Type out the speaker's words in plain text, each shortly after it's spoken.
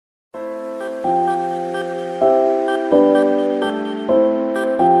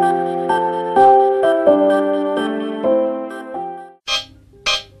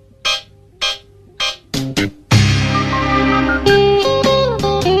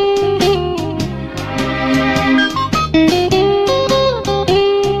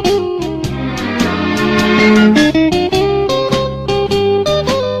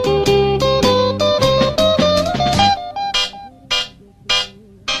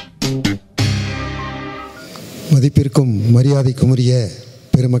மதிப்பிற்கும் மரியாதைக்கும் உரிய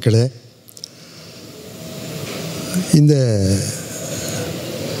பெருமக்களே, இந்த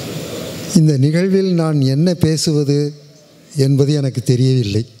நிகழ்வில் நான் என்ன பேசுவது என்பது எனக்கு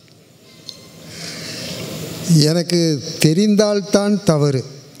தெரியவில்லை. எனக்கு தெரிந்தால்தான் தவறு,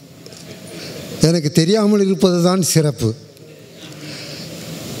 எனக்கு தெரியாமல் இருப்பது தான் சிறப்பு.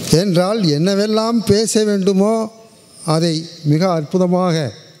 என்றால் என்னவெல்லாம் பேச வேண்டுமோ அதை மிக அற்புதமாக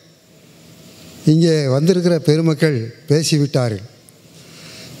இங்கே வந்திருக்கிற பெருமக்கள் பேசிவிட்டார்கள்.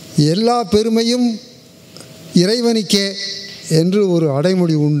 எல்லா பெருமையும் இறைவனுக்கே என்று ஒரு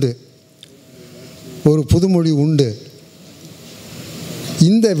அடைமொழி உண்டு, ஒரு புதுமொழி உண்டு.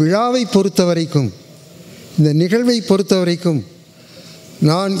 இந்த விழாவை பொறுத்த வரைக்கும், இந்த நிகழ்வை பொறுத்த வரைக்கும்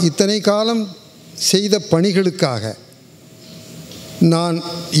நான் இத்தனை காலம் செய்த பணிகளுக்காக, நான்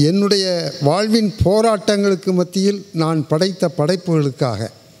என்னுடைய வாழ்வின் போராட்டங்களுக்கு மத்தியில் நான் படைத்த படைப்புகளுக்காக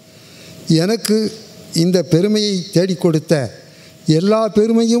எனக்கு இந்த பெருமையை தேடிக் கொடுத்த எல்லா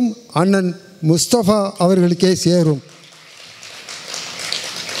பெருமையும் அண்ணன் முஸ்தபா அவர்களுக்கே சேரும்.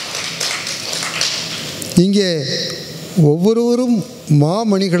 இங்கே ஒவ்வொருவரும்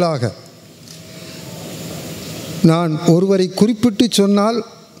மாமணிகளாக, நான் ஒருவரை குறிப்பிட்டு சொன்னால்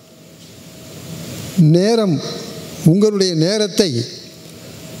நேரம், உங்களுடைய நேரத்தை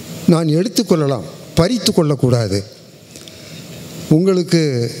நான் எடுத்துக்கொள்ளலாம், பறித்து கொள்ளக்கூடாது. உங்களுக்கு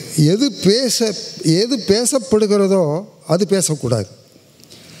எது பேசப்படுகிறதோ அது பேசக்கூடாது.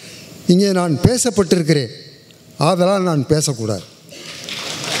 இங்கே நான் பேசப்பட்டிருக்கிறேன், ஆதலால் நான் பேசக்கூடாது.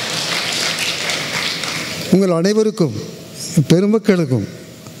 உங்கள் அனைவருக்கும், பெருமக்களுக்கும்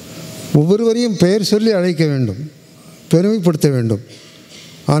ஒவ்வொருவரையும் பெயர் சொல்லி அழைக்க வேண்டும், பெருமைப்படுத்த வேண்டும்.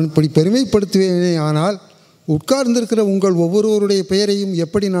 நான் இப்படி பெருமைப்படுத்துவேனே ஆனால் உட்கார்ந்திருக்கிற உங்கள் ஒவ்வொருவருடைய பெயரையும்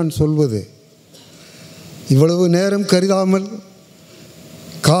எப்படி நான் சொல்வது? இவ்வளவு நேரம் கருதாமல்,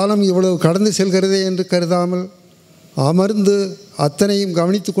 காலம் இவ்வளவு கடந்து செல்கிறதே என்று கருதாமல் அமர்ந்து அத்தனையும்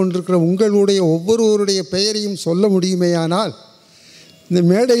கவனித்து கொண்டிருக்கிற உங்களுடைய ஒவ்வொருவருடைய பெயரையும் சொல்ல முடியுமேயானால் இந்த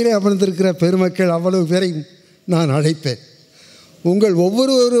மேடையிலே அமர்ந்திருக்கிற பெருமக்கள் அவ்வளவு பேரையும் நான் அழைப்பேன். உங்கள்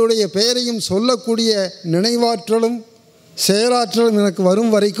ஒவ்வொருவருடைய பெயரையும் சொல்லக்கூடிய நினைவாற்றலும் செயலாற்றலும் எனக்கு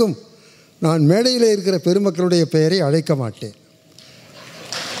வரும் வரைக்கும் நான் மேடையில் இருக்கிற பெருமக்களுடைய பெயரை அழைக்க மாட்டேன்.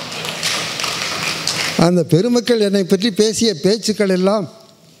 அந்த பெருமக்கள் என்னை பற்றி பேசிய பேச்சுக்கள் எல்லாம்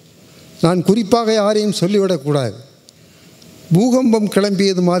நான் குறிப்பாக யாரையும் சொல்லிவிடக்கூடாது. பூகம்பம்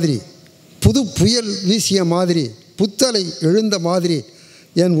கிளம்பியது மாதிரி, புது புயல் வீசிய மாதிரி, புத்தலை எழுந்த மாதிரி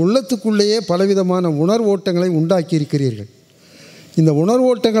என் உள்ளத்துக்குள்ளேயே பலவிதமான உணர்வோட்டங்களை உண்டாக்கியிருக்கிறீர்கள். இந்த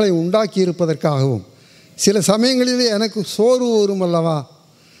உணர்வோட்டங்களை உண்டாக்கியிருப்பதற்காகவும் சில சமயங்களிலே எனக்கு சோர்வு வரும் அல்லவா,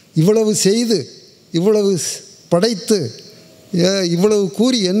 இவ்வளவு செய்து, இவ்வளவு படைத்து, இவ்வளவு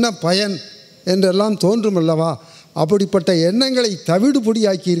கூறி என்ன பயன் என்றெல்லாம் தோன்றும் அல்லவா, அப்படிப்பட்ட எண்ணங்களை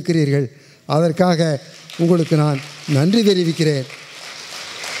தவிடுபொடியாக்கி இருக்கிறீர்கள். அதற்காக உங்களுக்கு நான் நன்றி தெரிவிக்கிறேன்.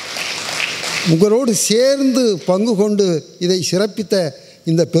 உங்களோடு சேர்ந்து பங்கு கொண்டு இதை சிறப்பித்த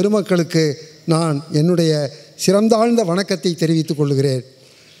இந்த பெருமக்களுக்கு நான் என்னுடைய சிறந்தாழ்ந்த வணக்கத்தை தெரிவித்துக் கொள்கிறேன்.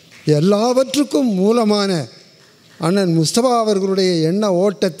 எல்லாவற்றுக்கும் மூலமான அண்ணன் முஸ்தபா அவர்களுடைய எண்ண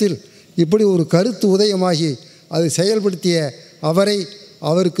ஓட்டத்தில் இப்படி ஒரு கருத்து உதயமாகி அதை செயல்படுத்திய அவரை,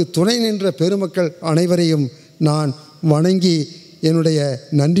 அவருக்கு துணை நின்ற பெருமக்கள் அனைவரையும் நான் வணங்கி என்னுடைய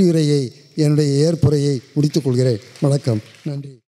நன்றியுரையை, என்னுடைய ஏற்புரையை முடித்துக் கொள்கிறேன். வணக்கம், நன்றி.